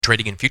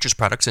Trading in futures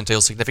products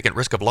entails significant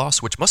risk of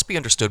loss, which must be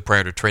understood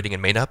prior to trading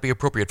and may not be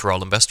appropriate for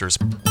all investors.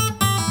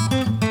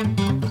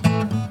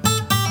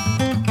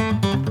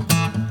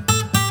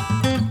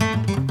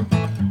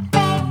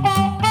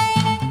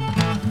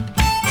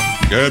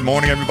 Good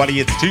morning, everybody.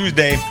 It's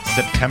Tuesday,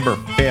 September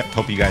 5th.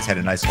 Hope you guys had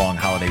a nice long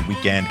holiday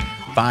weekend.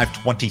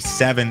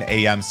 5:27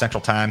 a.m.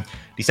 Central Time.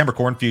 December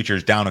corn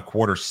futures down a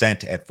quarter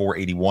cent at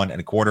 4.81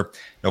 1/4.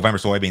 November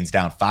soybeans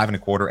down 5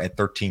 1/4 at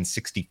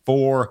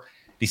 13.64.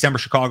 December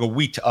Chicago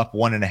wheat up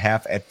 1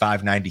 1/2 at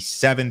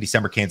 5.97.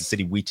 December Kansas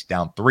City wheat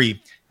down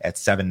 3 at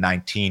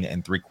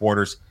 7.19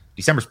 3/4.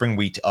 December spring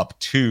wheat up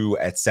 2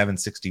 at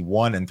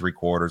 7.61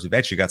 3/4. We've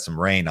actually got some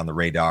rain on the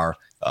radar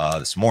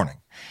this morning.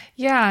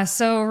 Yeah,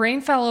 so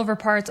rain fell over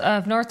parts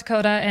of North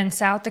Dakota and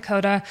South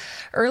Dakota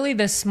early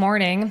this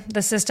morning.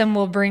 The system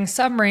will bring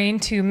some rain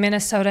to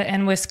Minnesota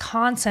and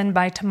Wisconsin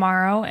by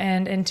tomorrow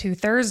and into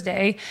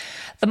Thursday.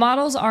 The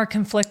models are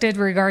conflicted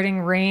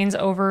regarding rains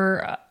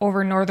over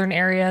northern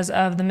areas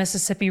of the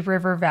Mississippi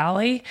River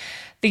Valley.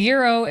 The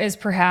Euro is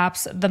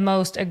perhaps the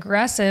most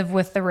aggressive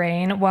with the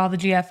rain, while the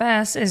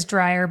GFS is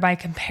drier by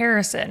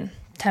comparison.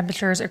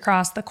 Temperatures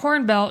across the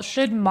Corn Belt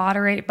should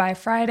moderate by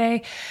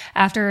Friday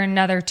after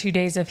another 2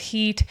 days of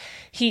heat.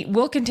 Heat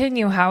will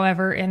continue,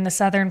 however, in the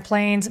southern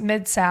plains,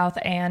 mid-south,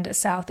 and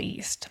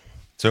southeast.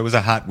 So it was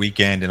a hot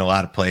weekend in a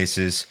lot of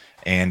places,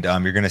 and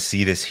you're going to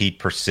see this heat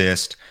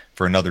persist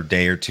for another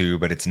day or two,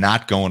 but it's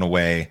not going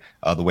away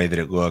the way that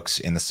it looks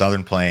in the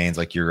southern plains,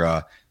 like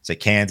your, say,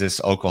 Kansas,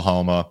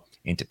 Oklahoma,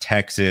 into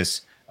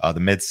Texas,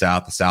 the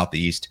mid-south, the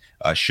southeast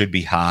should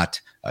be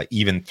hot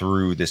even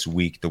through this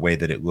week, the way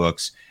that it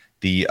looks.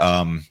 The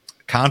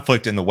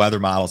conflict in the weather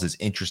models is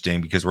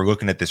interesting because we're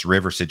looking at this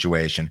river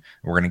situation.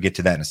 We're going to get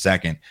to that in a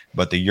second.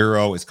 But the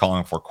Euro is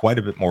calling for quite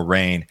a bit more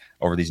rain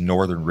over these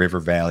northern river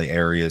valley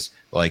areas,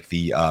 like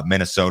the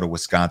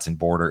Minnesota-Wisconsin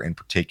border in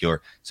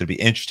particular. So it'd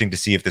be interesting to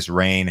see if this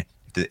rain,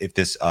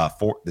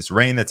 this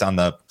rain that's on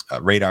the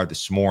radar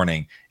this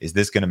morning, is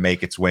this going to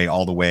make its way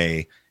all the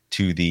way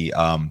to the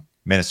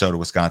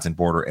Minnesota-Wisconsin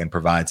border and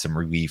provide some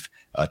relief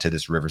to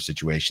this river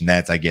situation.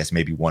 That's, I guess,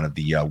 maybe one of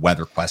the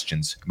weather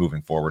questions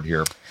moving forward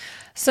here.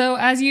 So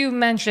as you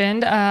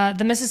mentioned,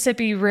 the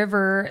Mississippi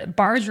River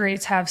barge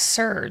rates have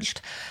surged.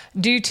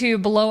 Due to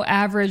below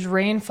average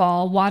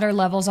rainfall, water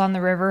levels on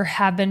the river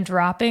have been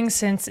dropping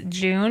since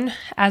June.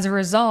 As a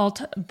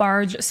result,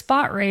 barge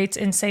spot rates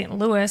in St.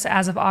 Louis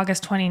as of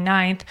August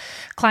 29th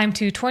climbed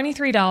to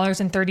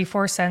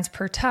 $23.34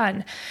 per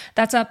ton.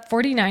 That's up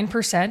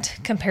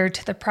 49% compared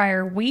to the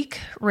prior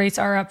week. Rates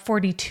are up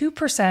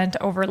 42%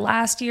 over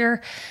last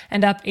year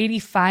and up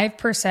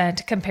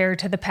 85% compared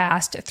to the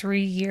past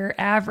 3-year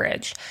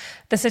average.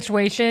 The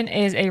situation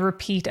is a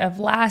repeat of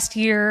last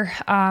year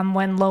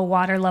when low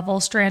water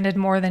levels stranded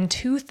more than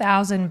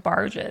 2,000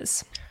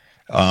 barges.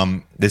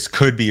 This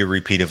could be a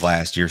repeat of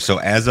last year. So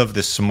as of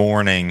this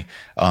morning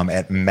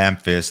at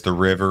Memphis, the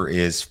river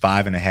is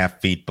 5.5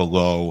 feet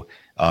below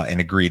an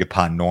agreed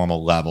upon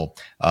normal level.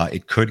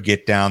 It could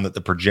get down. That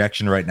the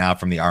projection right now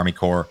from the Army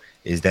Corps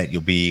is that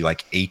you'll be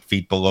like 8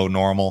 feet below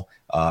normal,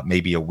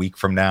 maybe a week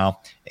from now.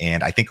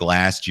 And I think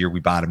last year we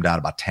bottomed out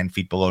about 10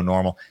 feet below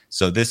normal.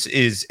 So this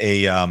is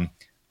a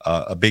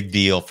big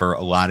deal for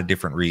a lot of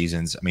different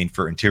reasons. I mean,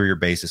 for interior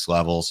basis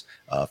levels,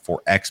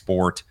 for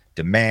export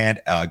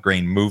demand,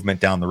 grain movement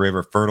down the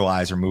river,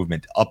 fertilizer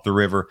movement up the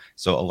river.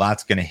 So a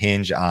lot's going to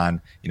hinge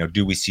on,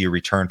 do we see a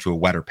return to a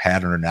wetter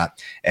pattern or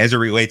not? As it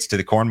relates to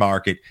the corn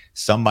market,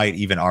 some might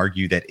even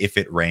argue that if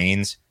it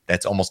rains,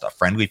 that's almost a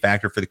friendly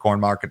factor for the corn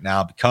market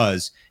now,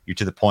 because you're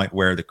to the point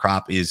where the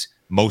crop is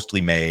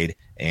mostly made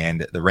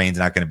and the rain's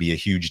not going to be a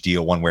huge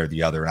deal one way or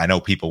the other. And I know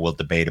people will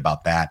debate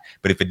about that,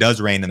 but if it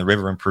does rain and the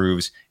river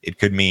improves, it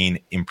could mean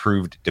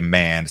improved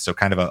demand. So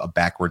kind of a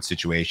backward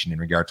situation in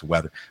regard to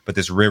weather. But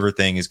this river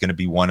thing is going to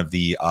be one of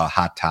the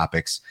hot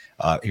topics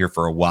here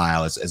for a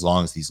while, as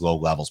long as these low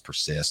levels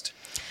persist.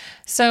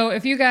 So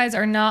if you guys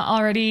are not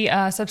already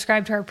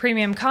subscribed to our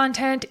premium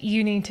content,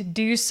 you need to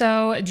do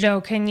so.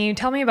 Joe, can you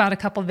tell me about a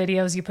couple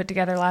videos you put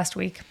together last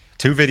week?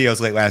 2 videos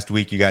late last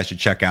week you guys should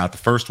check out. The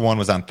first one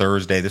was on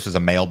Thursday. This was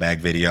a mailbag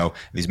video.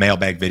 These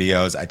mailbag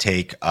videos, I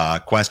take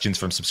questions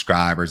from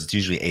subscribers. It's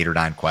usually 8 or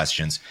 9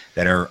 questions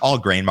that are all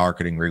grain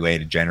marketing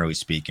related, generally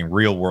speaking,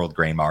 real world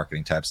grain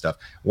marketing type stuff.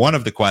 One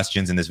of the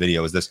questions in this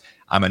video is this: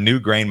 I'm a new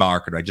grain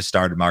marketer. I just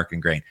started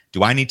marketing grain.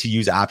 Do I need to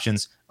use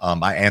options?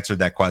 I answered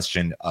that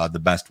question the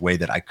best way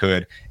that I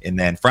could. And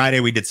then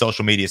Friday we did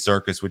Social Media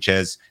Circus, which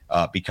has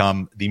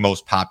become the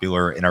most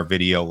popular in our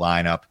video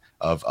lineup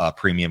of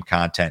premium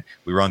content.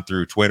 We run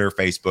through Twitter,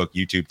 Facebook,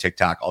 YouTube,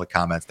 TikTok, all the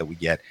comments that we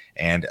get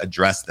and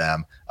address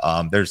them.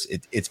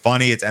 It's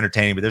funny, it's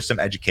entertaining, but there's some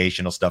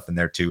educational stuff in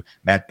there too.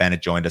 Matt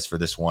Bennett joined us for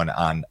this one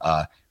on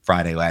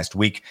Friday last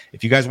week.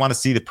 If you guys want to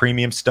see the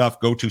premium stuff,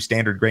 go to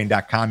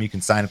standardgrain.com. You can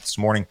sign up this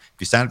morning. If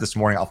you sign up this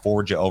morning, I'll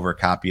forward you over a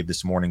copy of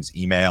this morning's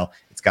email.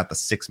 It's got the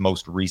 6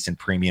 most recent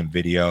premium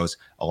videos,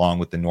 along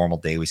with the normal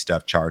daily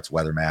stuff, charts,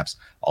 weather maps,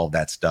 all of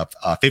that stuff.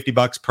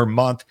 $50 per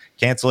month.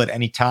 Cancel at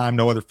any time.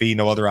 No other fee,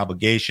 no other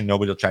obligation.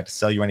 Nobody will try to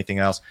sell you anything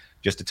else.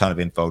 just a ton of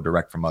info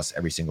direct from us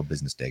every single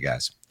business day,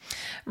 guys.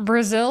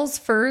 Brazil's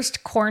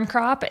first corn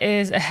crop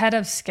is ahead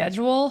of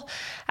schedule.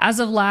 As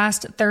of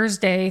last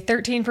Thursday,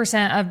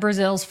 13% of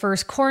Brazil's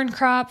first corn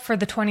crop for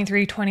the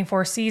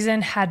 23-24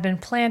 season had been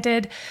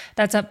planted.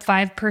 That's up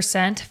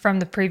 5% from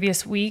the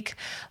previous week.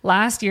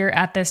 Last year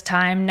at this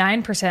time,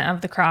 9%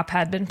 of the crop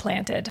had been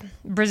planted.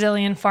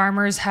 Brazilian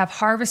farmers have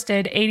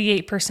harvested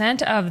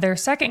 88% of their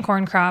second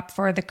corn crop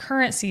for the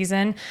current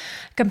season.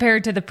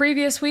 Compared to the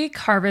previous week,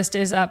 harvest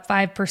is up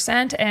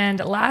 5%, and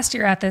last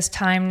year at this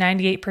time,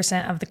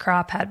 98% of the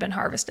crop had been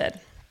harvested.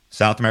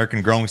 South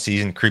American growing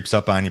season creeps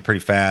up on you pretty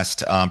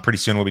fast. Pretty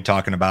soon we'll be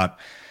talking about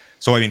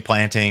soybean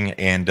planting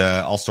and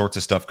all sorts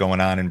of stuff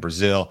going on in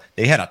Brazil.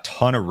 They had a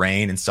ton of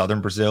rain in southern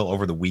Brazil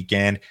over the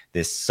weekend.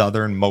 This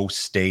southernmost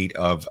state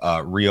of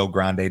Rio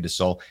Grande do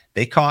Sul,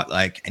 they caught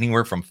like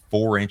anywhere from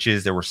 4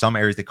 inches. There were some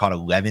areas that caught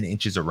 11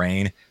 inches of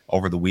rain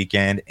over the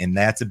weekend, and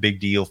that's a big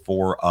deal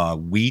for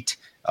wheat.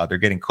 They're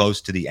getting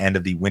close to the end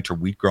of the winter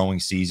wheat growing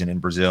season in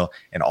Brazil,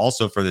 and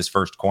also for this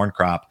first corn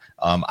crop.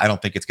 I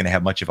don't think it's going to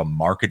have much of a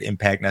market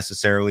impact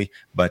necessarily,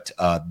 but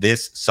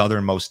this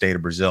southernmost state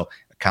of Brazil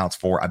accounts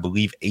for, I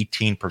believe,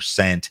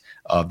 18%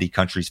 of the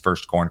country's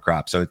first corn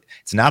crop. So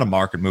it's not a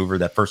market mover.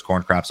 That first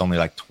corn crop's only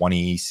like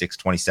 26,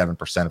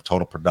 27% of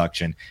total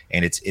production,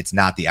 and it's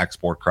not the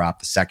export crop.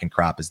 The second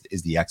crop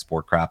is the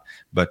export crop,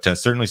 but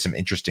certainly some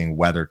interesting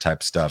weather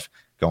type stuff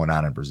going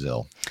on in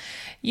Brazil.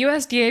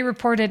 USDA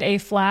reported a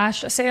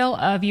flash sale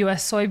of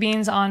U.S.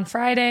 soybeans on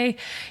Friday.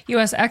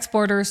 U.S.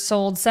 exporters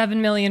sold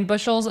 7 million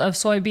bushels of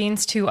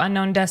soybeans to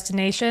unknown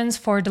destinations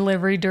for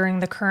delivery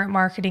during the current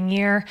marketing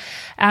year.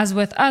 As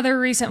with other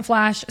recent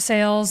flash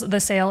sales, the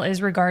sale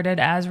is regarded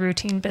as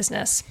routine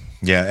business.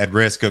 Yeah, at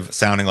risk of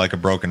sounding like a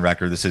broken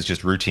record, this is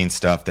just routine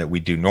stuff that we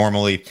do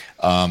normally.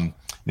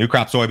 New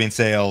crop soybean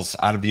sales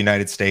out of the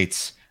United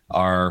States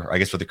are, I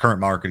guess, for the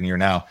current marketing year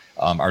now,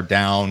 are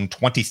down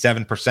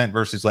 27%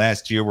 versus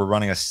last year. We're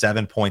running a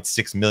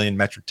 7.6 million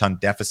metric ton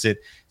deficit.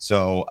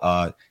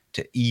 So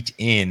to eat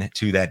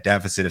into that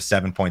deficit of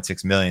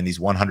 7.6 million, these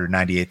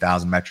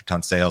 198,000 metric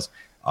ton sales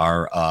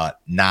are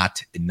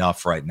not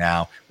enough right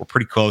now. We're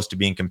pretty close to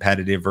being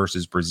competitive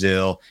versus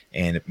Brazil,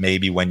 and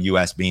maybe when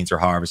U.S. beans are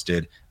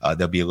harvested,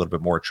 they'll be a little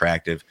bit more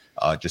attractive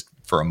just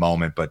for a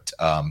moment, but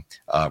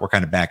we're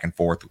kind of back and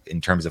forth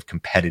in terms of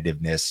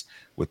competitiveness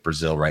with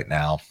Brazil right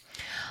now.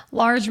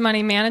 Large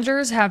money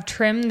managers have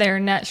trimmed their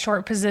net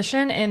short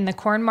position in the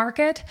corn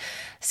market.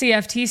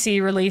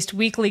 CFTC released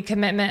weekly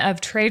commitment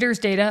of traders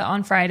data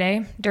on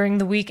Friday. During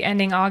the week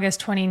ending August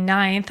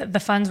 29th, the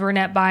funds were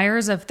net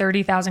buyers of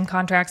 30,000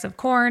 contracts of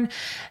corn.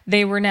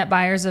 They were net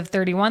buyers of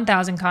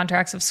 31,000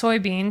 contracts of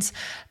soybeans.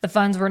 The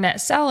funds were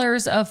net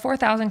sellers of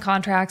 4,000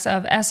 contracts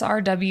of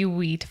SRW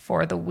wheat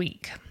for the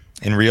week.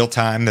 In real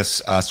time, this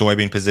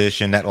soybean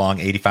position, net long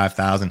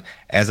 85,000.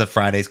 As of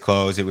Friday's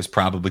close, it was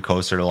probably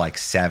closer to like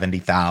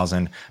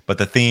 70,000, but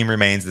the theme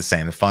remains the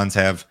same. The funds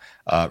have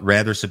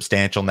rather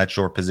substantial net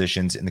short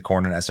positions in the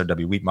corn and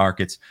SRW wheat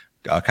markets,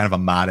 kind of a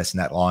modest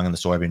net long in the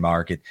soybean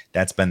market.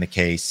 That's been the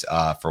case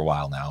for a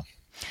while now.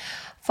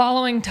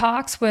 Following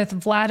talks with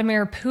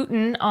Vladimir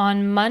Putin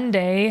on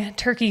Monday,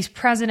 Turkey's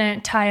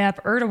President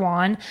Tayyip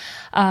Erdogan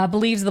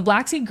believes the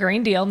Black Sea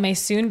grain deal may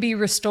soon be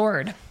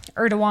restored.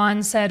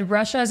 Erdogan said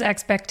Russia's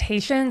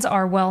expectations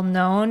are well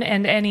known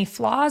and any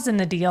flaws in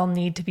the deal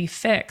need to be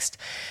fixed.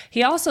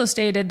 He also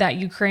stated that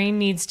Ukraine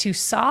needs to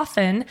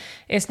soften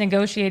its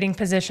negotiating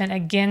position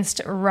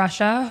against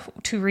Russia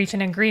to reach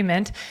an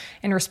agreement.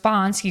 In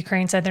response,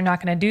 Ukraine said they're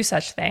not going to do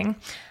such thing.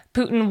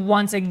 Putin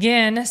once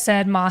again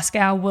said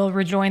Moscow will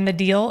rejoin the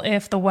deal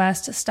if the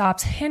West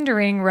stops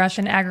hindering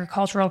Russian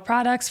agricultural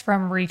products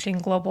from reaching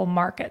global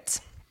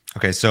markets.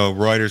 Okay, so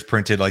Reuters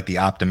printed like the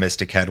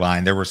optimistic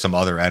headline. There were some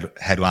other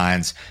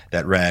headlines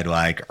that read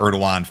like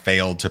Erdogan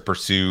failed to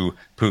pursue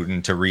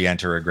Putin to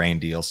re-enter a grain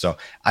deal. So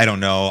I don't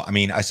know. I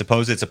mean, I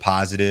suppose it's a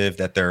positive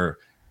that they're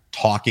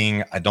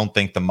talking. I don't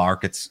think the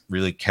markets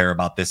really care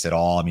about this at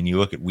all. I mean, you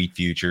look at wheat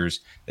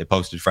futures, they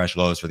posted fresh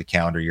lows for the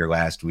calendar year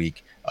last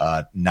week.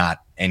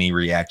 Not any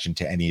reaction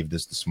to any of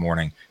this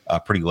morning.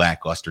 Pretty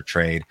lackluster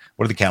trade.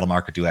 What did the cattle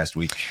market do last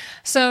week?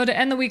 So to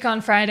end the week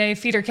on Friday,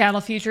 feeder cattle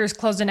futures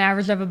closed an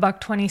average of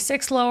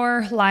 $1.26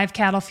 lower. Live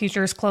cattle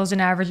futures closed an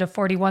average of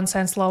 41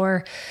 cents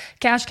lower.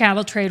 Cash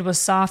cattle trade was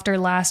softer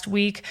last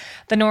week.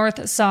 The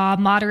North saw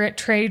moderate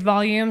trade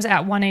volumes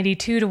at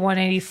 182 to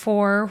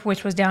 184,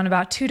 which was down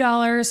about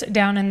 $2.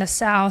 Down in the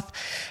South,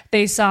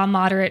 they saw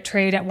moderate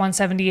trade at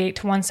 178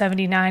 to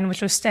 179,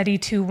 which was steady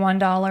to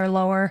 $1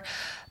 lower.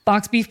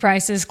 Box beef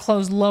prices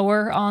closed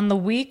lower on the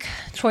week.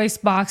 Choice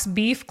box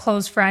beef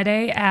closed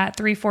Friday at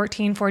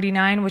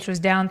 $314.49, which was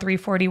down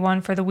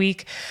 $341 for the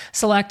week.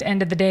 Select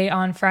ended the day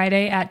on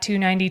Friday at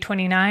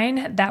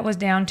 $290.29. That was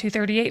down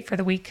 $238 for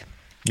the week.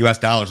 U.S.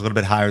 dollars a little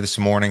bit higher this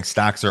morning.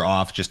 Stocks are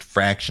off just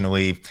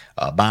fractionally.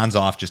 Bonds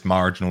off just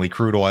marginally.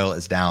 Crude oil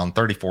is down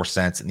 34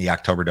 cents in the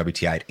October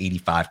WTI at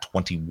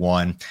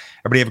 85.21.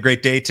 Everybody have a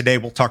great day today.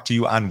 We'll talk to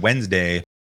you on Wednesday.